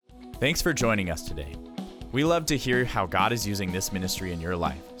Thanks for joining us today. We love to hear how God is using this ministry in your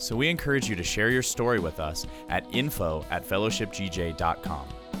life, so we encourage you to share your story with us at info@fellowshipgj.com.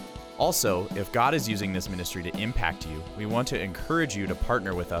 Also, if God is using this ministry to impact you, we want to encourage you to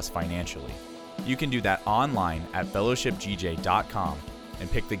partner with us financially. You can do that online at fellowshipgj.com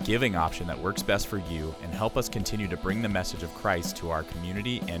and pick the giving option that works best for you and help us continue to bring the message of Christ to our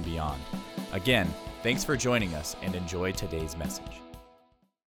community and beyond. Again, thanks for joining us and enjoy today's message.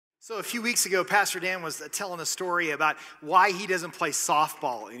 So a few weeks ago, Pastor Dan was telling a story about why he doesn't play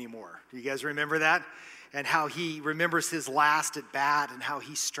softball anymore. Do you guys remember that? And how he remembers his last at bat and how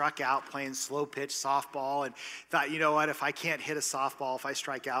he struck out playing slow pitch softball and thought, you know what, if I can't hit a softball, if I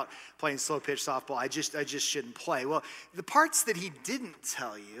strike out playing slow pitch softball, I just shouldn't play. Well, the parts that he didn't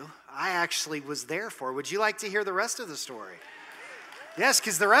tell you, I actually was there for. Would you like to hear the rest of the story? Yes,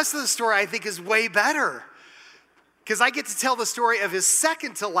 because the rest of the story I think is way better. Because I get to tell the story of his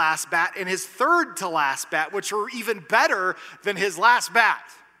second to last bat and his third to last bat, which are even better than his last bat.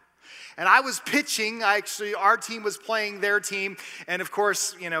 And I was pitching. Our team was playing their team. And of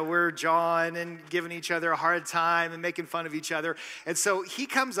course, we're jawing and giving each other a hard time and making fun of each other. And so he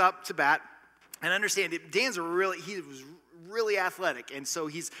comes up to bat. And understand, he was really athletic. And so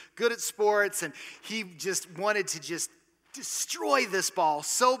he's good at sports. And he just wanted to just destroy this ball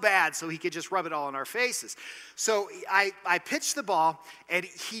so bad so he could just rub it all in our faces. So I pitch the ball, and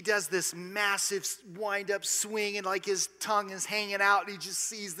he does this massive wind-up swing, and like his tongue is hanging out, and he just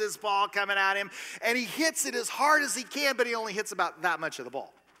sees this ball coming at him, and he hits it as hard as he can, but he only hits about that much of the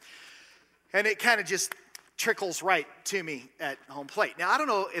ball. And it kind of just trickles right to me at home plate. Now, I don't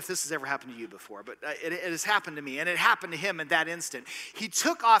know if this has ever happened to you before, but it has happened to me, and it happened to him in that instant. He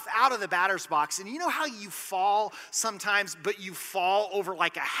took off out of the batter's box, and you know how you fall sometimes, but you fall over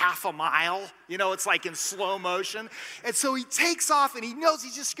like a half a mile? It's like in slow motion. And so he takes off, and he knows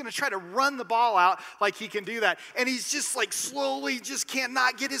he's just going to try to run the ball out like he can do that. And he's just like slowly just can't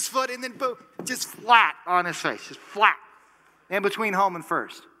not get his foot, and then boom, just flat on his face, just flat in between home and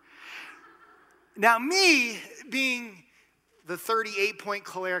first. Now, me, being the 38-point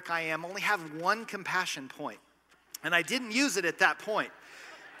choleric I am, only have one compassion point. And I didn't use it at that point.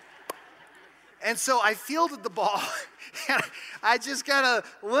 And so I fielded the ball, and I just kind of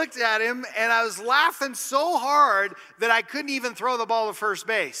looked at him, and I was laughing so hard that I couldn't even throw the ball to first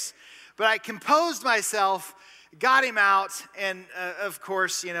base. But I composed myself, got him out, and of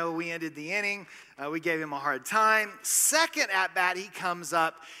course, we ended the inning. We gave him a hard time. Second at bat, he comes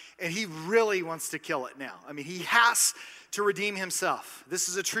up, and he really wants to kill it now. I mean, he has to redeem himself. This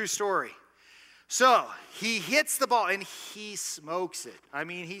is a true story. So he hits the ball, and he smokes it. I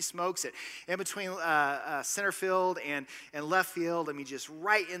mean, he smokes it. In between center field and left field, just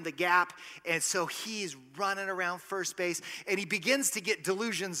right in the gap. And so he's running around first base, and he begins to get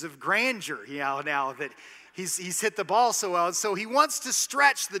delusions of grandeur, now that He's hit the ball so well, and so he wants to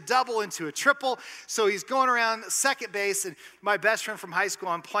stretch the double into a triple. So he's going around second base, and my best friend from high school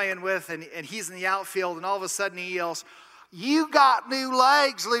I'm playing with, and he's in the outfield, and all of a sudden he yells, "You got new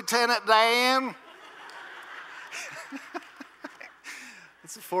legs, Lieutenant Dan."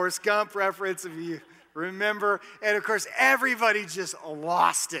 It's a Forrest Gump reference if you remember. And of course, everybody just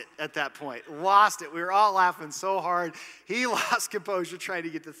lost it at that point. Lost it. We were all laughing so hard. He lost composure trying to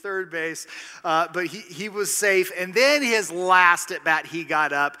get to third base, but he was safe. And then his last at bat, he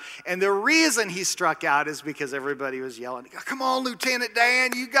got up. And the reason he struck out is because everybody was yelling, "Come on, Lieutenant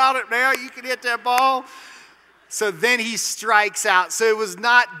Dan, you got it now. You can hit that ball." So then he strikes out. So it was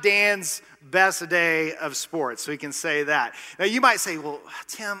not Dan's best day of sports, so we can say that. Now you might say, well,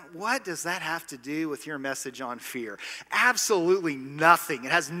 Tim, what does that have to do with your message on fear? Absolutely nothing.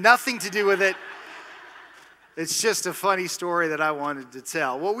 It has nothing to do with it. It's just a funny story that I wanted to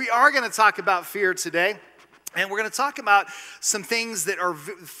tell. Well, we are going to talk about fear today. And we're going to talk about some things that are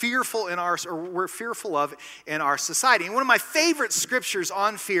we're fearful of in our society. And one of my favorite scriptures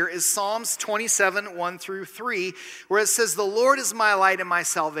on fear is Psalms 27, 1 through 3, where it says, "The Lord is my light and my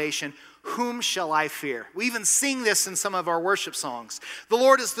salvation. Whom shall I fear?" We even sing this in some of our worship songs. "The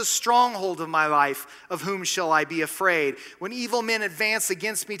Lord is the stronghold of my life. Of whom shall I be afraid? When evil men advance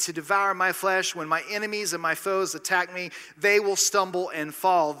against me to devour my flesh, when my enemies and my foes attack me, they will stumble and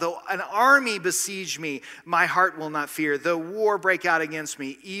fall. Though an army besiege me, my heart will not fear. Though war break out against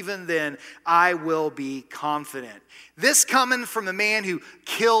me, even then I will be confident." This coming from the man who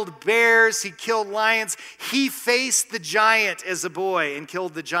killed bears, he killed lions. He faced the giant as a boy and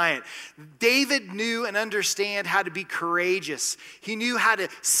killed the giant. David knew and understood how to be courageous. He knew how to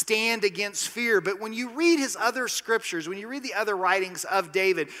stand against fear. But when you read his other scriptures, when you read the other writings of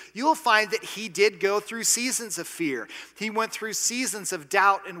David, you'll find that he did go through seasons of fear. He went through seasons of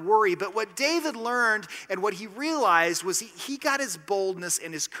doubt and worry. But what David learned and what he realized was he got his boldness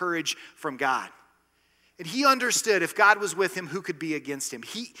and his courage from God. And he understood if God was with him, who could be against him?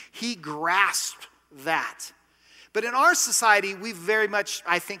 He grasped that. But in our society, we've very much,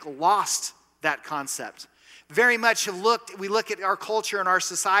 I think, lost that concept. Very much we look at our culture and our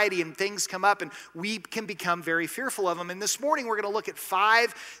society and things come up and we can become very fearful of them. And this morning we're going to look at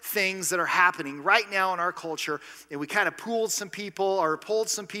 5 things that are happening right now in our culture. And we kind of pulled some people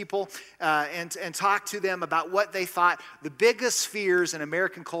and talked to them about what they thought the biggest fears in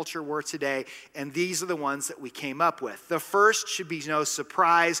American culture were today. And these are the ones that we came up with. The first should be no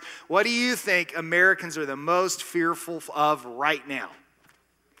surprise. What do you think Americans are the most fearful of right now?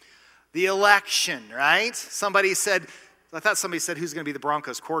 The election, right? I thought somebody said, who's going to be the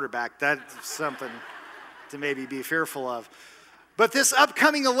Broncos quarterback? That's something to maybe be fearful of. But this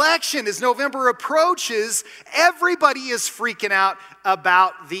upcoming election, as November approaches, everybody is freaking out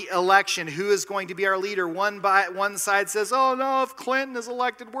about the election. Who is going to be our leader? One side says, oh no, if Clinton is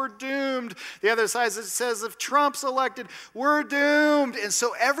elected, we're doomed. The other side says, if Trump's elected, we're doomed. And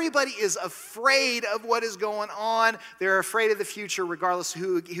so everybody is afraid of what is going on. They're afraid of the future, regardless of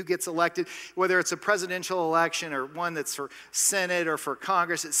who gets elected, whether it's a presidential election or one that's for Senate or for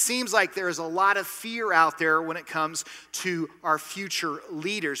Congress. It seems like there's a lot of fear out there when it comes to our future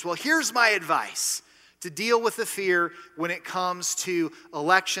leaders. Well, here's my advice to deal with the fear when it comes to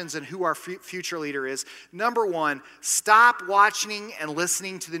elections and who our future leader is. Number 1, stop watching and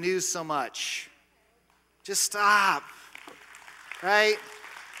listening to the news so much. Just stop, right?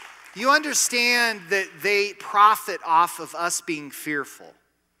 You understand that they profit off of us being fearful.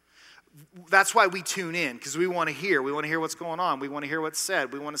 That's why we tune in, because we want to hear. We want to hear what's going on. We want to hear what's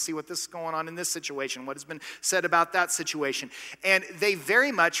said. We want to see what is going on in this situation, what has been said about that situation. And they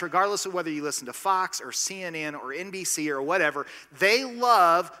very much, regardless of whether you listen to Fox or CNN or NBC or whatever, they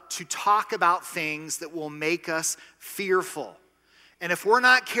love to talk about things that will make us fearful. And if we're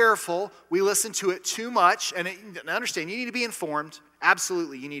not careful, we listen to it too much. And understand, you need to be informed.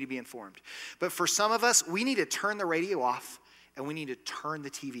 Absolutely, you need to be informed. But for some of us, we need to turn the radio off. And we need to turn the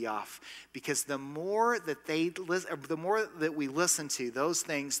TV off, because the more that we listen to those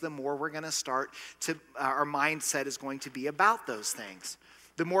things, the more we're going to start to, our mindset is going to be about those things.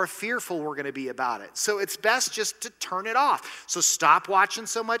 The more fearful we're going to be about it. So it's best just to turn it off. So stop watching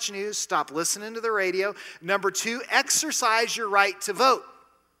so much news. Stop listening to the radio. Number 2, exercise your right to vote.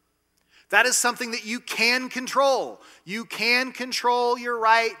 That is something that you can control. You can control your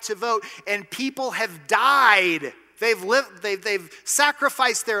right to vote. And people have died. They've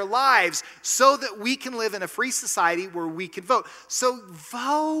sacrificed their lives so that we can live in a free society where we can vote. So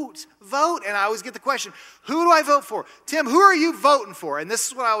vote. And I always get the question, who do I vote for? Tim, who are you voting for? And this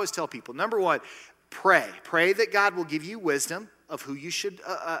is what I always tell people. Number 1, pray. Pray that God will give you wisdom of who you should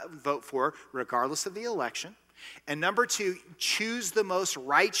vote for, regardless of the election. And number 2, choose the most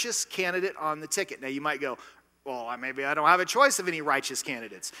righteous candidate on the ticket. Now you might go, well, maybe I don't have a choice of any righteous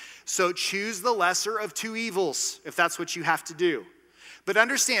candidates. So choose the lesser of 2 evils, if that's what you have to do. But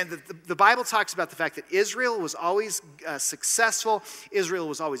understand that the Bible talks about the fact that Israel was always successful. Israel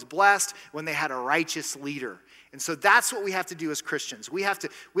was always blessed when they had a righteous leader. And so that's what we have to do as Christians. We have to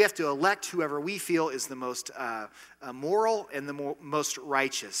elect whoever we feel is the most moral and the most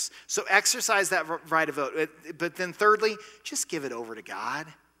righteous. So exercise that right to vote. But then thirdly, just give it over to God.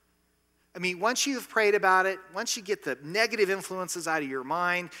 I mean, once you've prayed about it, once you get the negative influences out of your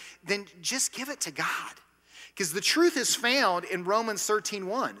mind, then just give it to God. Because the truth is found in Romans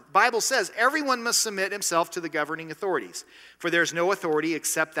 13:1. The Bible says, everyone must submit himself to the governing authorities, for there's no authority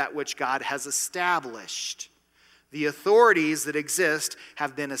except that which God has established. The authorities that exist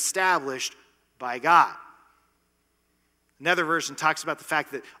have been established by God. Another version talks about the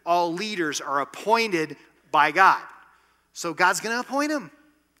fact that all leaders are appointed by God. So God's going to appoint them.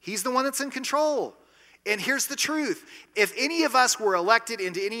 He's the one that's in control. And here's the truth. If any of us were elected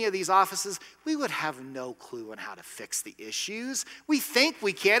into any of these offices, we would have no clue on how to fix the issues. We think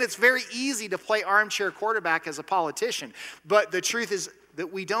we can. It's very easy to play armchair quarterback as a politician. But the truth is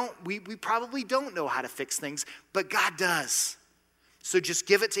that we probably don't know how to fix things, but God does. So just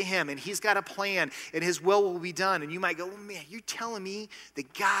give it to him, and he's got a plan, and his will be done. And you might go, oh, man, you're telling me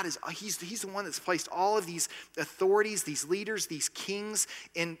that God he's the one that's placed all of these authorities, these leaders, these kings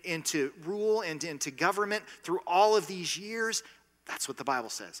into rule and into government through all of these years? That's what the Bible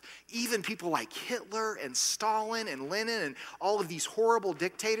says. Even people like Hitler and Stalin and Lenin and all of these horrible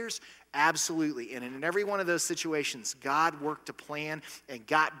dictators, absolutely. And in every one of those situations, God worked a plan, and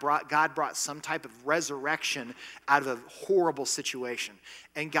God brought some type of resurrection out of a horrible situation.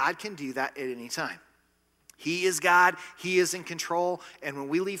 And God can do that at any time. He is God. He is in control. And when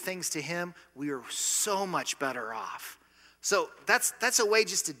we leave things to him, we are so much better off. So that's a way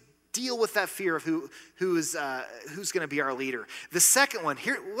just to deal with that fear of who's going to be our leader. The second one,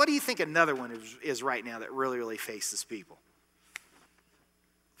 here, what do you think another one is right now that really, really faces people?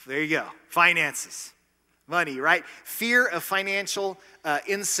 There you go. Finances. Money, right? Fear of financial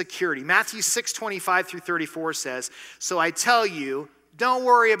insecurity. Matthew 6:25 through 34 says, so I tell you, don't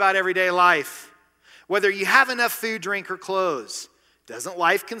worry about everyday life, whether you have enough food, drink, or clothes. Doesn't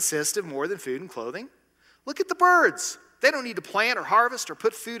life consist of more than food and clothing? Look at the birds. They don't need to plant or harvest or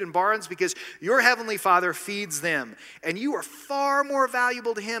put food in barns because your heavenly Father feeds them, and you are far more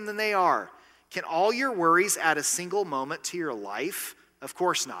valuable to him than they are. Can all your worries add a single moment to your life? Of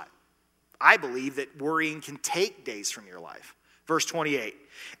course not. I believe that worrying can take days from your life. Verse 28,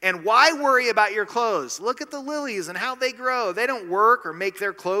 and why worry about your clothes? Look at the lilies and how they grow. They don't work or make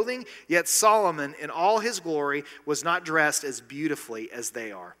their clothing, yet Solomon in all his glory was not dressed as beautifully as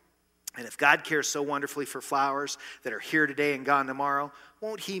they are. And if God cares so wonderfully for flowers that are here today and gone tomorrow,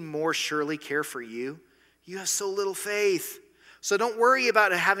 won't he more surely care for you? You have so little faith. So don't worry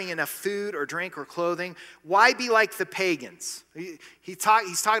about having enough food or drink or clothing. Why be like the pagans? He's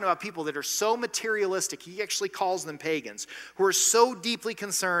talking about people that are so materialistic. He actually calls them pagans, who are so deeply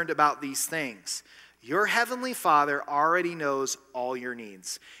concerned about these things. Your heavenly Father already knows all your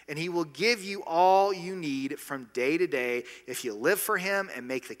needs, and he will give you all you need from day to day if you live for him and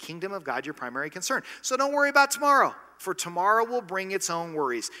make the kingdom of God your primary concern. So don't worry about tomorrow, for tomorrow will bring its own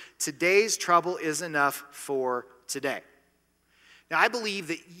worries. Today's trouble is enough for today. Now, I believe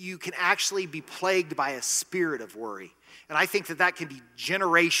that you can actually be plagued by a spirit of worry. And I think that can be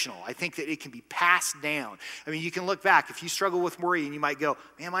generational. I think that it can be passed down. I mean, you can look back. If you struggle with worry, and you might go,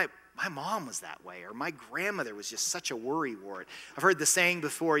 man, my mom was that way, or my grandmother was just such a worrywart. I've heard the saying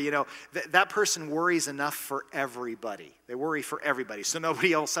before, that person worries enough for everybody. They worry for everybody, so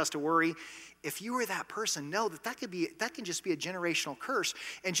nobody else has to worry. If you were that person, know that can just be a generational curse.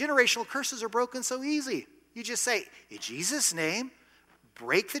 And generational curses are broken so easy. You just say, in Jesus' name,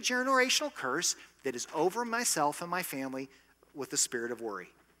 break the generational curse that is over myself and my family with the spirit of worry.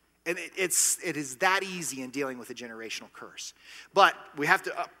 And it is that easy in dealing with a generational curse. But we have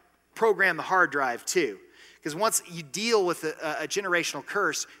to program the hard drive too. Because once you deal with a generational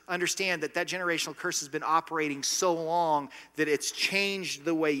curse, understand that generational curse has been operating so long that it's changed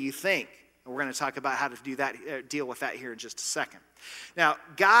the way you think. And we're going to talk about how to do that, deal with that here in just a second. Now,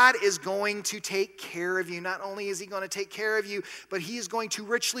 God is going to take care of you. Not only is he going to take care of you, but he is going to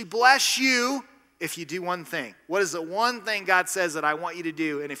richly bless you if you do one thing. What is the one thing God says that I want you to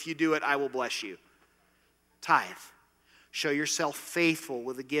do? And if you do it, I will bless you. Tithe. Show yourself faithful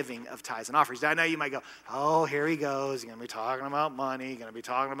with the giving of tithes and offerings. Now, I know you might go, oh, here he goes. He's going to be talking about money. He's going to be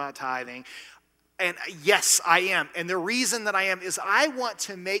talking about tithing. And yes, I am. And the reason that I am is I want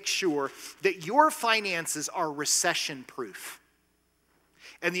to make sure that your finances are recession-proof.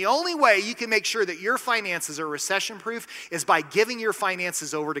 And the only way you can make sure that your finances are recession-proof is by giving your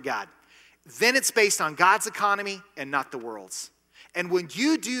finances over to God. Then it's based on God's economy and not the world's. And when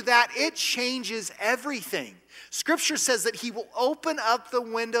you do that, it changes everything. Scripture says that he will open up the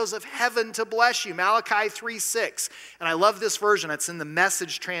windows of heaven to bless you. Malachi 3:6. And I love this version. It's in the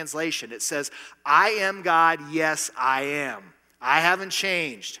Message translation. It says, I am God, yes, I am. I haven't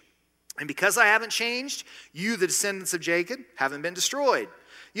changed. And because I haven't changed, you, the descendants of Jacob, haven't been destroyed.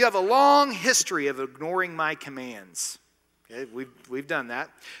 You have a long history of ignoring my commands. Okay, we've done that.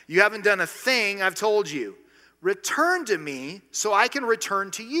 You haven't done a thing I've told you. Return to me so I can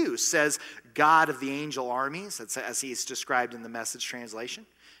return to you, says God of the angel armies, that's as he's described in the Message translation.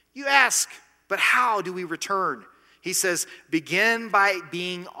 You ask, but how do we return? He says, begin by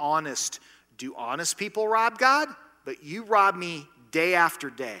being honest. Do honest people rob God? But you rob me day after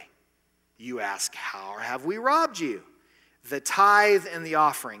day. You ask, how have we robbed you? The tithe and the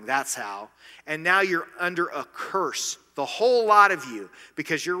offering, that's how. And now you're under a curse, the whole lot of you,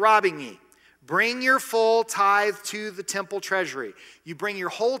 because you're robbing me. Bring your full tithe to the temple treasury. You bring your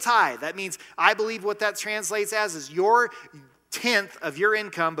whole tithe. That means, I believe what that translates as is your tenth of your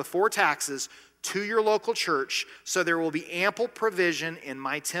income before taxes to your local church, so there will be ample provision in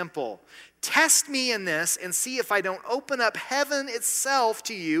my temple. Test me in this and see if I don't open up heaven itself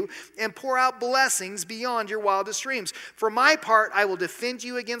to you and pour out blessings beyond your wildest dreams. For my part, I will defend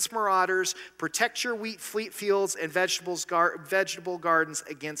you against marauders, protect your wheat fields and vegetable gardens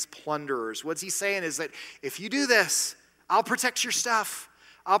against plunderers. What's he saying is that if you do this, I'll protect your stuff.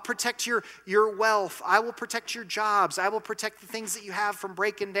 I'll protect your wealth. I will protect your jobs. I will protect the things that you have from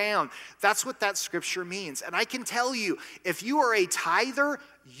breaking down. That's what that scripture means. And I can tell you, if you are a tither,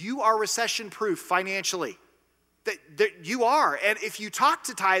 you are recession-proof financially. That you are. And if you talk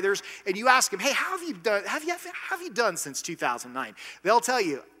to tithers and you ask them, hey, how have you done? How have you done since 2009? They'll tell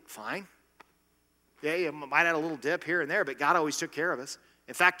you, fine. Yeah, you might have had a little dip here and there, but God always took care of us.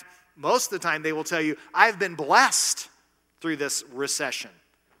 In fact, most of the time they will tell you, I've been blessed through this recession.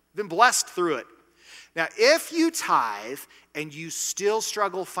 Been blessed through it. Now, if you tithe and you still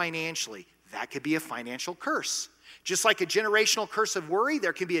struggle financially, that could be a financial curse. Just like a generational curse of worry,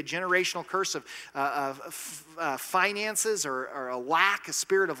 there can be a generational curse of finances or a lack, a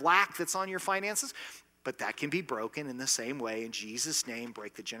spirit of lack that's on your finances. But that can be broken in the same way. In Jesus' name,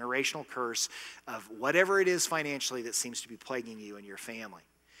 break the generational curse of whatever it is financially that seems to be plaguing you and your family.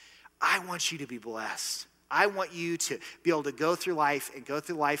 I want you to be blessed. I want you to be able to go through life and go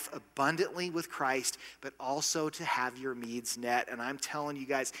through life abundantly with Christ, but also to have your needs met. And I'm telling you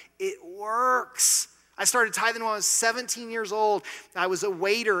guys, it works. I started tithing when I was 17 years old. I was a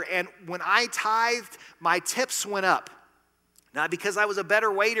waiter, and when I tithed, my tips went up. Not because I was a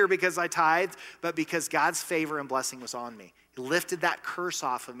better waiter because I tithed, but because God's favor and blessing was on me. He lifted that curse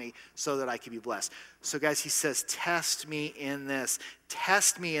off of me so that I could be blessed. So guys, he says, test me in this.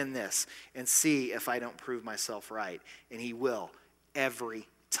 Test me in this and see if I don't prove myself right. And he will every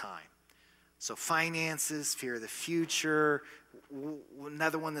time. So finances, fear of the future.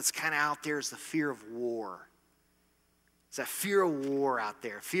 Another one that's kind of out there is the fear of war. It's that fear of war out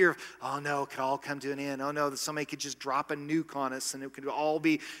there. Fear of, oh no, it could all come to an end. Oh no, that somebody could just drop a nuke on us and it could all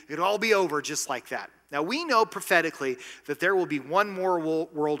be over just like that. Now we know prophetically that there will be one more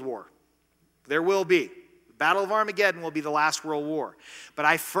world war. There will be. The Battle of Armageddon will be the last world war. But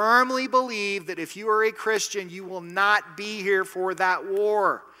I firmly believe that if you are a Christian, you will not be here for that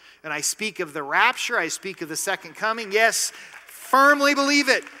war. And I speak of the rapture. I speak of the second coming. Yes, firmly believe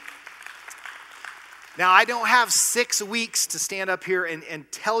it. Now, I don't have 6 weeks to stand up here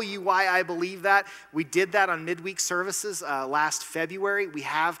and tell you why I believe that. We did that on midweek services last February. We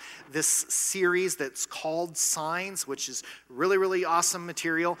have this series that's called Signs, which is really, really awesome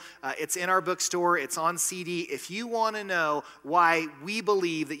material. It's in our bookstore. It's on CD. If you want to know why we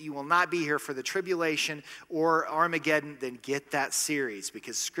believe that you will not be here for the tribulation or Armageddon, then get that series,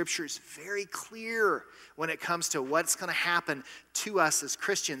 because Scripture is very clear when it comes to what's going to happen to us as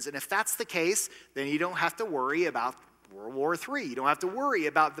Christians. And if that's the case, then you don't have to worry about World War III. You don't have to worry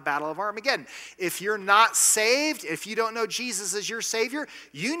about the Battle of Armageddon. If you're not saved, if you don't know Jesus as your Savior,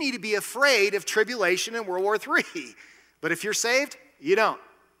 you need to be afraid of tribulation and World War III. But if you're saved, you don't.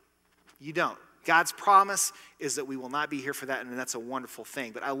 You don't. God's promise is that we will not be here for that, and that's a wonderful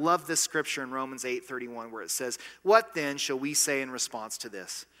thing. But I love this scripture in Romans 8:31 where it says, "What then shall we say in response to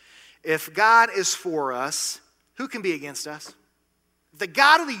this? If God is for us, who can be against us? The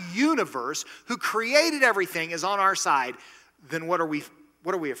God of the universe who created everything is on our side, then what are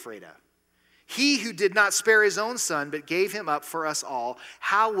we afraid of? He who did not spare his own son but gave him up for us all,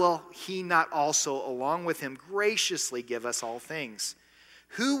 how will he not also along with him graciously give us all things?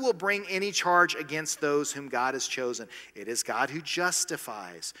 Who will bring any charge against those whom God has chosen? It is God who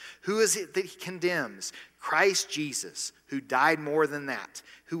justifies. Who is it that he condemns? Christ Jesus, who died more than that,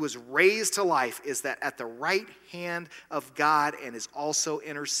 who was raised to life, is that at the right hand of God and is also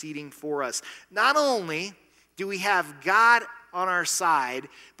interceding for us." Not only do we have God on our side,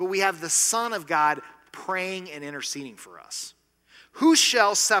 but we have the Son of God praying and interceding for us. Who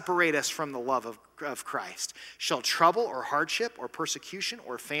shall separate us from the love of Christ? Shall trouble or hardship or persecution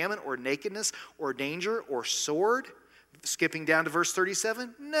or famine or nakedness or danger or sword? Skipping down to verse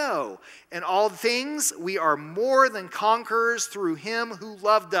 37, no. In all things we are more than conquerors through him who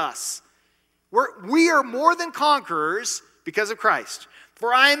loved us. We are more than conquerors because of Christ.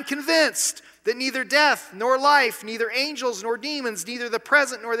 For I am convinced that neither death nor life, neither angels nor demons, neither the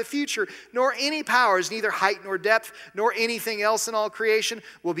present nor the future, nor any powers, neither height nor depth, nor anything else in all creation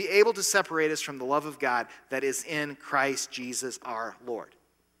will be able to separate us from the love of God that is in Christ Jesus our Lord.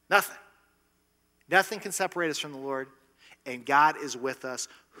 Nothing. Nothing can separate us from the Lord. And God is with us.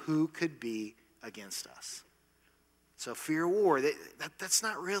 Who could be against us? So fear of war, that's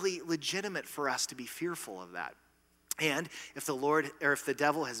not really legitimate for us to be fearful of that. And if the Lord or if the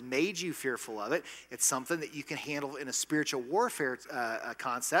devil has made you fearful of it, it's something that you can handle in a spiritual warfare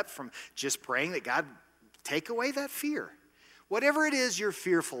concept from just praying that God take away that fear. Whatever it is you're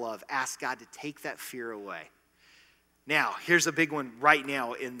fearful of, ask God to take that fear away. Now, here's a big one right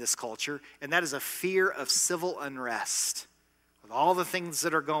now in this culture, and that is a fear of civil unrest. With all the things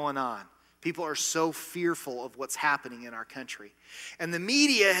that are going on, people are so fearful of what's happening in our country. And the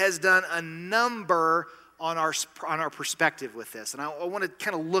media has done a number on our perspective with this. And I want to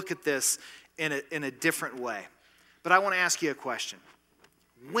kind of look at this in a different way. But I want to ask you a question.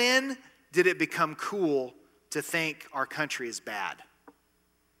 When did it become cool to think our country is bad?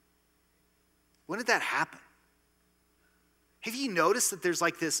 When did that happen? Have you noticed that there's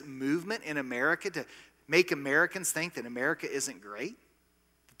like this movement in America to make Americans think that America isn't great?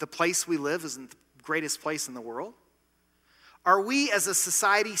 That the place we live isn't the greatest place in the world? Are we as a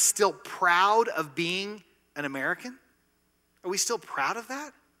society still proud of being an American? Are we still proud of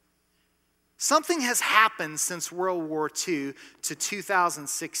that? Something has happened since World War II to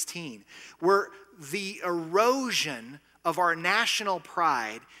 2016, where the erosion of our national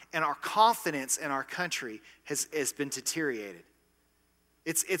pride and our confidence in our country has been deteriorated.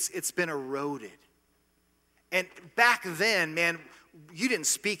 It's been eroded. And back then, man, you didn't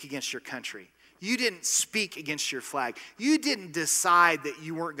speak against your country. You didn't speak against your flag. You didn't decide that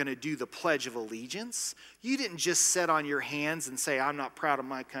you weren't going to do the Pledge of Allegiance. You didn't just sit on your hands and say, I'm not proud of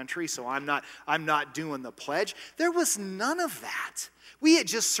my country, so I'm not doing the pledge. There was none of that. We had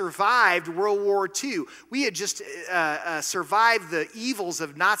just survived World War II. We had just survived the evils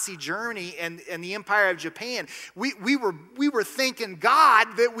of Nazi Germany and the Empire of Japan. We were thanking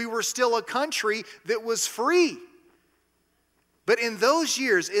God that we were still a country that was free. But in those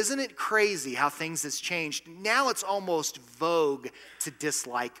years, isn't it crazy how things has changed? Now it's almost vogue to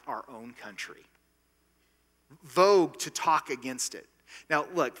dislike our own country. Vogue to talk against it. Now,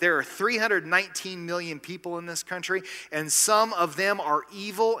 look, there are 319 million people in this country, and some of them are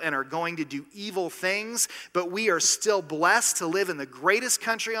evil and are going to do evil things, but we are still blessed to live in the greatest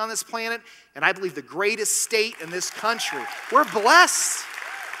country on this planet, and I believe the greatest state in this country. We're blessed.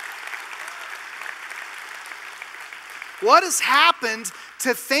 What has happened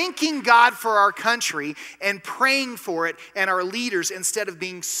to thanking God for our country and praying for it and our leaders instead of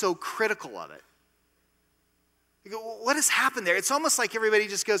being so critical of it? You go, what has happened there? It's almost like everybody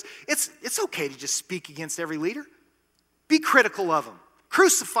just goes, it's okay to just speak against every leader. Be critical of them.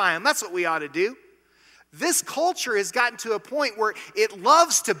 Crucify them. That's what we ought to do. This culture has gotten to a point where it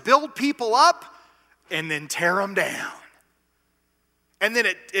loves to build people up and then tear them down. And then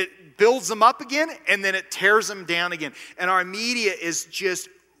it builds them up again, and then it tears them down again. And our media is just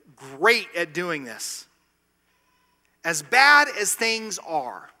great at doing this. As bad as things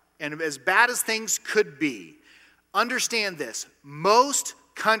are, and as bad as things could be, understand this. Most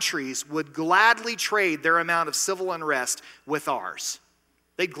countries would gladly trade their amount of civil unrest with ours.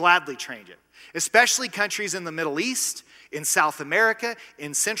 They'd gladly trade it. Especially countries in the Middle East, in South America,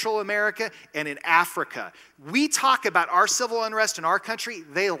 in Central America, and in Africa. We talk about our civil unrest in our country,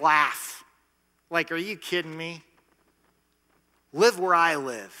 they laugh. Like, are you kidding me? Live where I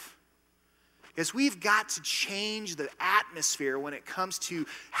live. Is we've got to change the atmosphere when it comes to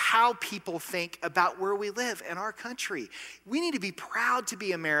how people think about where we live in our country. We need to be proud to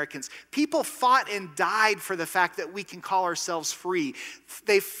be Americans. People fought and died for the fact that we can call ourselves free.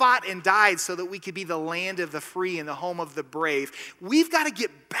 They fought and died so that we could be the land of the free and the home of the brave. We've got to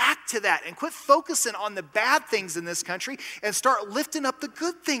get back to that and quit focusing on the bad things in this country and start lifting up the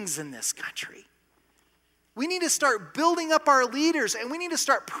good things in this country. We need to start building up our leaders, and we need to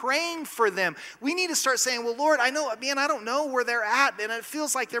start praying for them. We need to start saying, well, Lord, I don't know where they're at, and it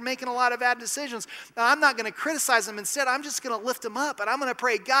feels like they're making a lot of bad decisions. Now, I'm not going to criticize them. Instead, I'm just going to lift them up, and I'm going to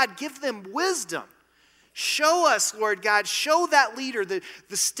pray, God, give them wisdom. Show us, Lord God, show that leader the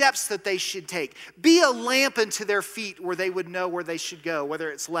steps that they should take. Be a lamp unto their feet where they would know where they should go, whether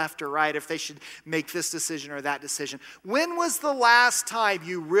it's left or right, if they should make this decision or that decision. When was the last time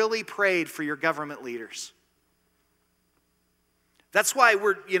you really prayed for your government leaders? That's why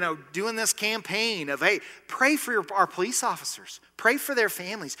we're, doing this campaign of, hey, pray for our police officers. Pray for their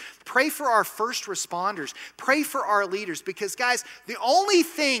families. Pray for our first responders. Pray for our leaders. Because, guys, the only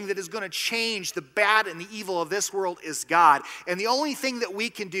thing that is going to change the bad and the evil of this world is God. And the only thing that we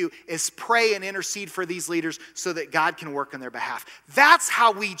can do is pray and intercede for these leaders so that God can work on their behalf. That's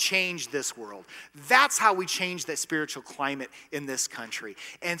how we change this world. That's how we change the spiritual climate in this country.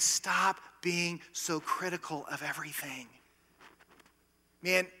 And stop being so critical of everything.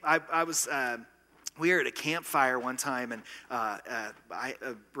 Man, I was we were at a campfire one time, and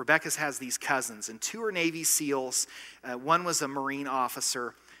Rebecca's has these cousins, and two are Navy SEALs. One was a Marine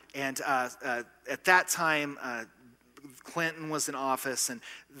officer, and at that time, Clinton was in office, and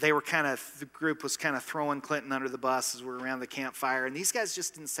the group was kind of throwing Clinton under the bus as we were around the campfire, and these guys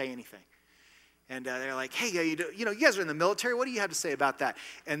just didn't say anything. And they're like, hey, you guys are in the military. What do you have to say about that?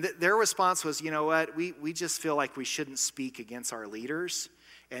 And their response was, you know what? We just feel like we shouldn't speak against our leaders.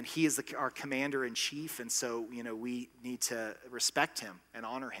 And he is our commander-in-chief. And so, we need to respect him and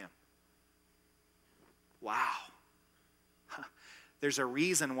honor him. Wow. There's a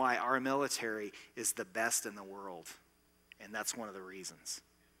reason why our military is the best in the world. And that's one of the reasons.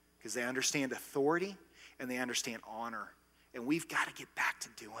 Because they understand authority and they understand honor. And we've got to get back to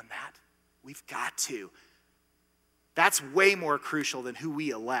doing that. We've got to. That's way more crucial than who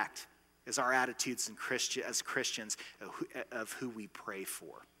we elect, is our attitudes as Christians of who we pray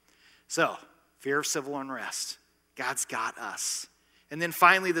for. So, fear of civil unrest. God's got us. And then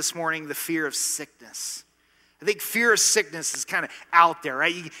finally this morning, the fear of sickness. I think fear of sickness is kind of out there,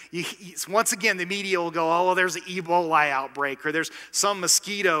 right? Once again, the media will go, oh, well, there's an Ebola outbreak, or there's some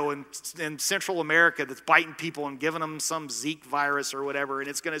mosquito in Central America that's biting people and giving them some Zika virus or whatever, and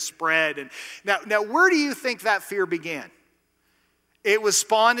it's going to spread. And now, where do you think that fear began? It was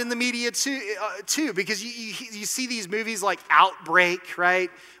spawned in the media too, because you see these movies like Outbreak,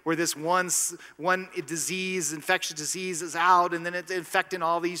 right? Where this one disease, infectious disease is out, and then it's infecting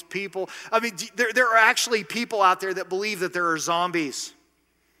all these people. I mean, there are actually people out there that believe that there are zombies.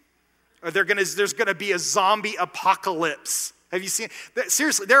 Or there's gonna be a zombie apocalypse. Have you seen?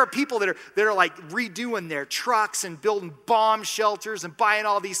 Seriously, there are people that are like redoing their trucks and building bomb shelters and buying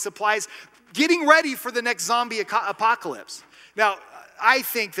all these supplies, getting ready for the next zombie apocalypse. Now, I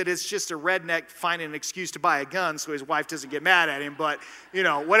think that it's just a redneck finding an excuse to buy a gun so his wife doesn't get mad at him, but,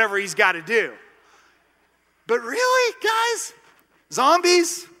 whatever he's got to do. But really, guys?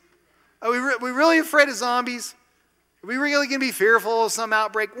 Zombies? Are we really afraid of zombies? Are we really going to be fearful of some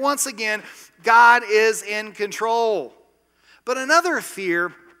outbreak? Once again, God is in control. But another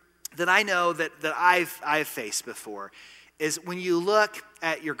fear that I know that I've faced before is when you look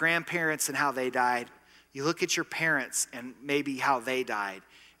at your grandparents and how they died. You look at your parents and maybe how they died,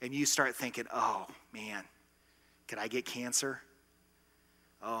 and you start thinking, oh, man, could I get cancer?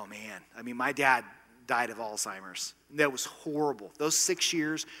 Oh, man. I mean, my dad died of Alzheimer's. That was horrible. Those 6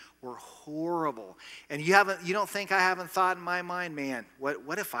 years were horrible. And you don't think I haven't thought in my mind, man,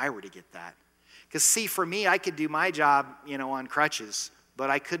 what if I were to get that? Because, see, for me, I could do my job, on crutches, but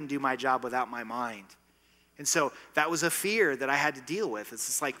I couldn't do my job without my mind. And so that was a fear that I had to deal with. It's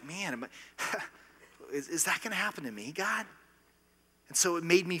just like, man, is that going to happen to me, God? And so it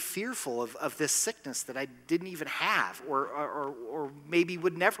made me fearful of this sickness that I didn't even have or maybe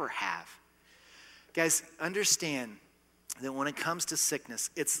would never have. Guys, understand that when it comes to sickness,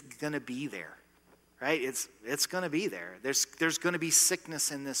 it's going to be there, right? It's going to be there. There's going to be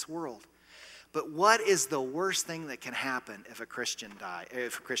sickness in this world. But what is the worst thing that can happen if a Christian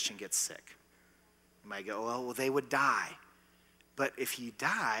gets sick? You might go, well, they would die. But if you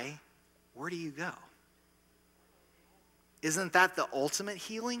die, where do you go? Isn't that the ultimate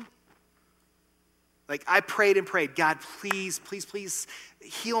healing? Like, I prayed and prayed, God, please, please, please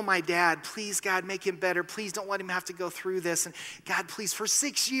heal my dad. Please, God, make him better. Please don't let him have to go through this. And God, please, for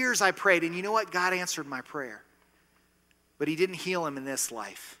 6 years I prayed. And you know what? God answered my prayer. But he didn't heal him in this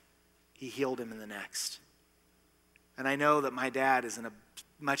life. He healed him in the next. And I know that my dad is in a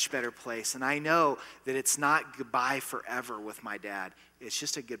much better place. And I know that it's not goodbye forever with my dad. It's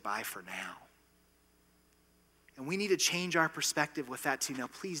just a goodbye for now. And we need to change our perspective with that too. Now,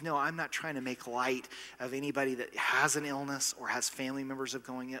 please know, I'm not trying to make light of anybody that has an illness or has family members of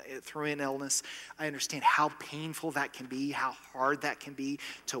going through an illness. I understand how painful that can be, how hard that can be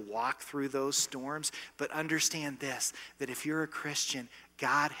to walk through those storms. But understand this, that if you're a Christian,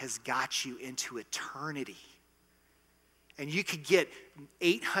 God has got you into eternity. And you could get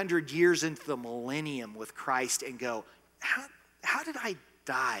 800 years into the millennium with Christ and go, how did I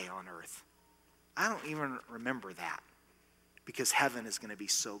die on earth? I don't even remember that, because heaven is going to be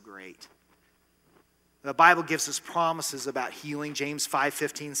so great. The Bible gives us promises about healing. James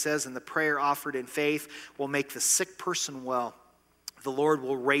 5:15 says, and the prayer offered in faith will make the sick person well. The Lord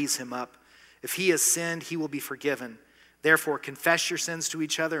will raise him up. If he has sinned, he will be forgiven. Therefore, confess your sins to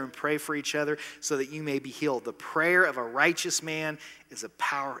each other and pray for each other so that you may be healed. The prayer of a righteous man is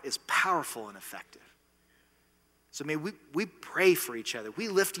powerful and effective. So may we pray for each other. We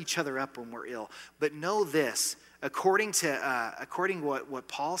lift each other up when we're ill. But know this, according to what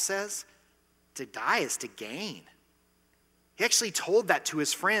Paul says, to die is to gain. He actually told that to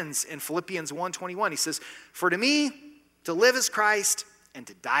his friends in Philippians 1:21. He says, "For to me, to live is Christ, and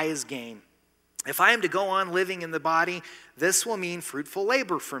to die is gain. If I am to go on living in the body, this will mean fruitful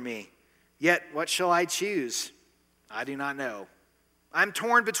labor for me. Yet what shall I choose? I do not know. I'm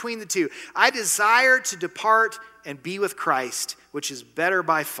torn between the two. I desire to depart and be with Christ, which is better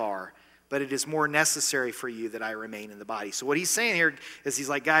by far, but it is more necessary for you that I remain in the body." So what he's saying here is he's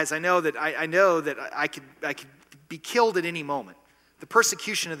like, guys, I know that I could be killed at any moment. The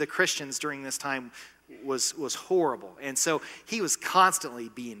persecution of the Christians during this time was horrible. And so he was constantly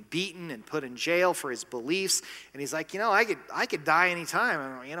being beaten and put in jail for his beliefs. And he's like, I could die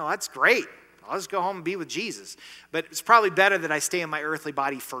anytime. That's great. I'll just go home and be with Jesus. But it's probably better that I stay in my earthly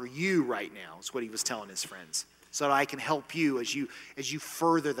body for you right now, is what he was telling his friends, so that I can help you as you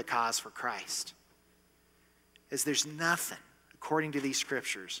further the cause for Christ. As there's nothing, according to these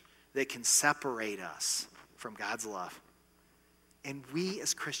scriptures, that can separate us from God's love. And we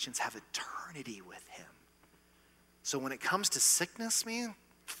as Christians have eternity with him. So when it comes to sickness, man,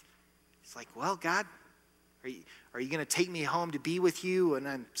 it's like, well, God, are you going to take me home to be with you when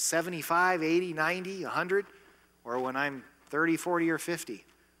I'm 75, 80, 90, 100? Or when I'm 30, 40, or 50?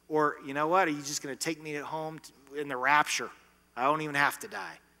 Or, you know what, are you just going to take me home in the rapture? I don't even have to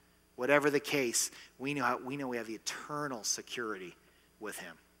die. Whatever the case, we know we have the eternal security with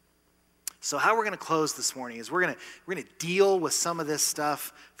him. So how we're going to close this morning is we're going to deal with some of this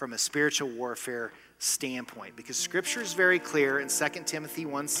stuff from a spiritual warfare standpoint, because Scripture is very clear in 2 Timothy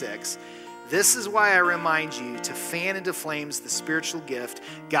 1:6. This is why I remind you to fan into flames the spiritual gift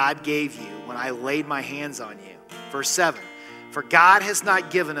God gave you when I laid my hands on you. Verse 7, "For God has not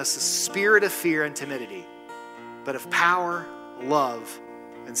given us a spirit of fear and timidity, but of power, love,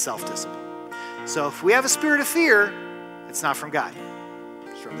 and self-discipline." So if we have a spirit of fear, it's not from God.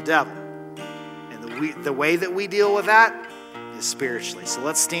 It's from the devil. The way that we deal with that is spiritually. So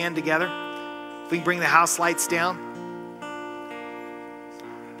let's stand together. If we can bring the house lights down.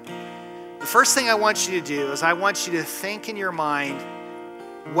 The first thing I want you to do is I want you to think in your mind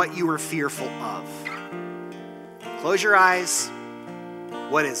what you were fearful of. Close your eyes.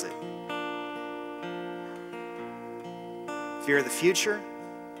 What is it? Fear of the future?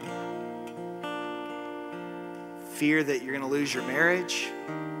 Fear that you're going to lose your marriage?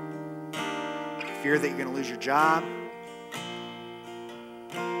 Fear that you're going to lose your job?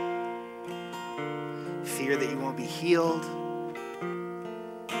 Fear that you won't be healed?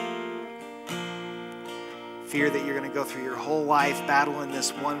 Fear that you're going to go through your whole life battling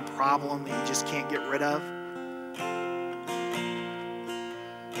this one problem that you just can't get rid of?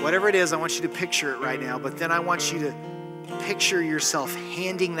 Whatever it is, I want you to picture it right now, but then I want you to picture yourself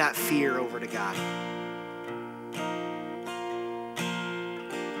handing that fear over to God.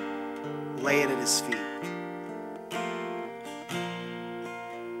 Lay it at his feet.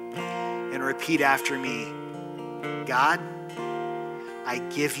 And repeat after me. God, I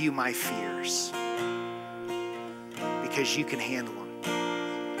give you my fears because you can handle them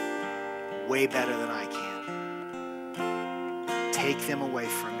way better than I can. Take them away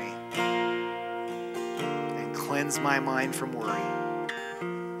from me and cleanse my mind from worry.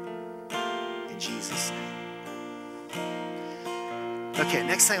 In Jesus' name. Okay,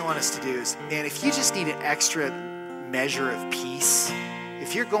 next thing I want us to do is, man, if you just need an extra measure of peace,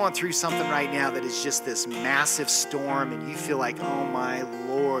 if you're going through something right now that is just this massive storm and you feel like, oh my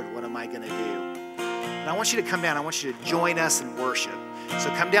Lord, what am I going to do? And I want you to come down. I want you to join us in worship. So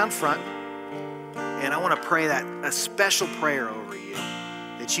come down front, and I want to pray a special prayer over you,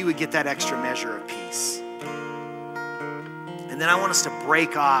 that you would get that extra measure of peace. And then I want us to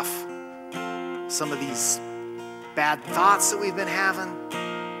break off some of these bad thoughts that we've been having.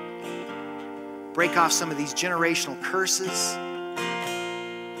 Break off some of these generational curses.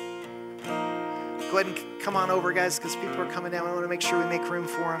 Go ahead and come on over, guys, because people are coming down. We want to make sure we make room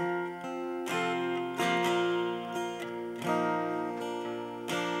for them.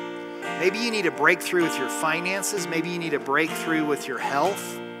 Maybe you need a breakthrough with your finances. Maybe you need a breakthrough with your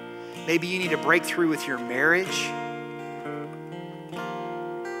health. Maybe you need a breakthrough with your marriage.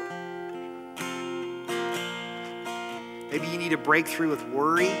 Maybe you need a breakthrough with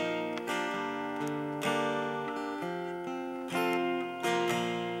worry.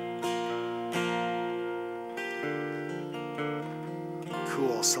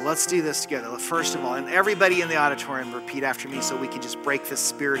 Cool. So let's do this together. First of all, and everybody in the auditorium, repeat after me so we can just break this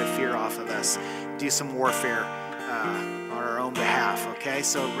spirit of fear off of us. Do some warfare on our own behalf, okay?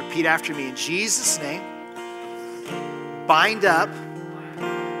 So repeat after me. In Jesus' name, bind up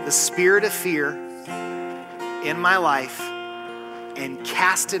the spirit of fear in my life and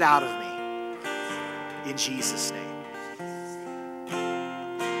cast it out of me in Jesus' name.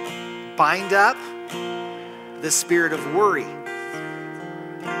 bind up the spirit of worry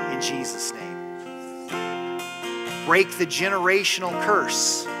in Jesus' name. Break the generational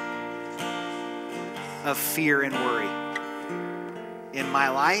curse of fear and worry in my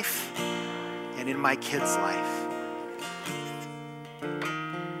life and in my kids' life.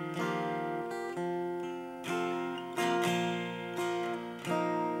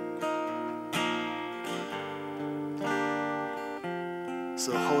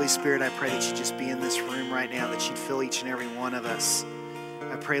 So Holy Spirit, I pray that you'd just be in this room right now, that you'd fill each and every one of us.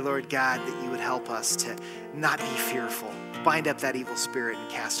 I pray, Lord God, that you would help us to not be fearful. Bind up that evil spirit and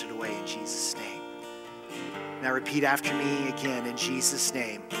cast it away in Jesus' name. Now repeat after me again in Jesus'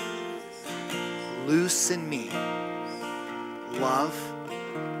 name. Loose in me love,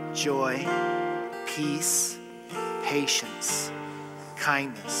 joy, peace, patience,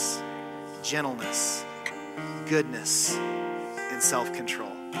 kindness, gentleness, goodness, and self-control.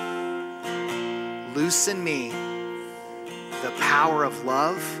 Loose in me the power of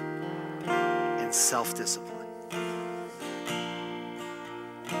love and self-discipline.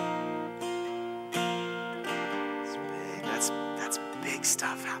 That's big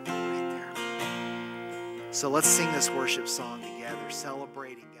stuff happening right there. So let's sing this worship song together,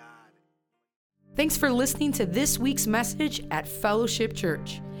 celebrating God. Thanks for listening to this week's message at Fellowship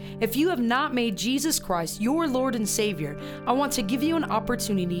Church. If you have not made Jesus Christ your Lord and Savior, I want to give you an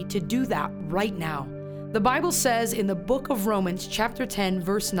opportunity to do that right now. The Bible says in the book of Romans, chapter 10,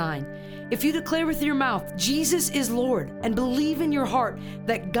 verse 9, if you declare with your mouth, Jesus is Lord, and believe in your heart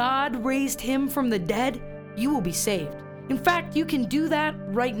that God raised him from the dead, you will be saved. In fact, you can do that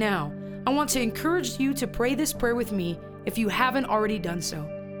right now. I want to encourage you to pray this prayer with me if you haven't already done so.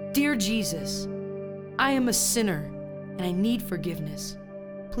 Dear Jesus, I am a sinner and I need forgiveness.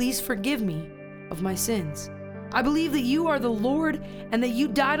 Please forgive me of my sins. I believe that you are the Lord and that you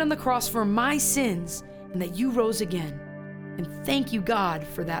died on the cross for my sins and that you rose again. And thank you, God,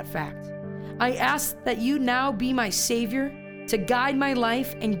 for that fact. I ask that you now be my Savior to guide my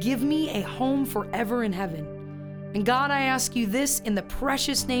life and give me a home forever in heaven. And God, I ask you this in the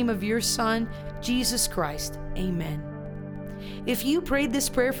precious name of your Son, Jesus Christ. Amen. If you prayed this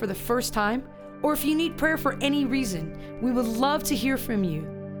prayer for the first time, or if you need prayer for any reason, we would love to hear from you.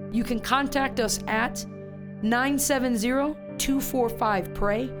 You can contact us at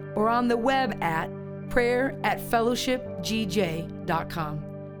 970-245-PRAY or on the web at prayer@fellowshipgj.com.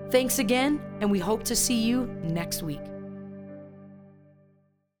 Thanks again, and we hope to see you next week.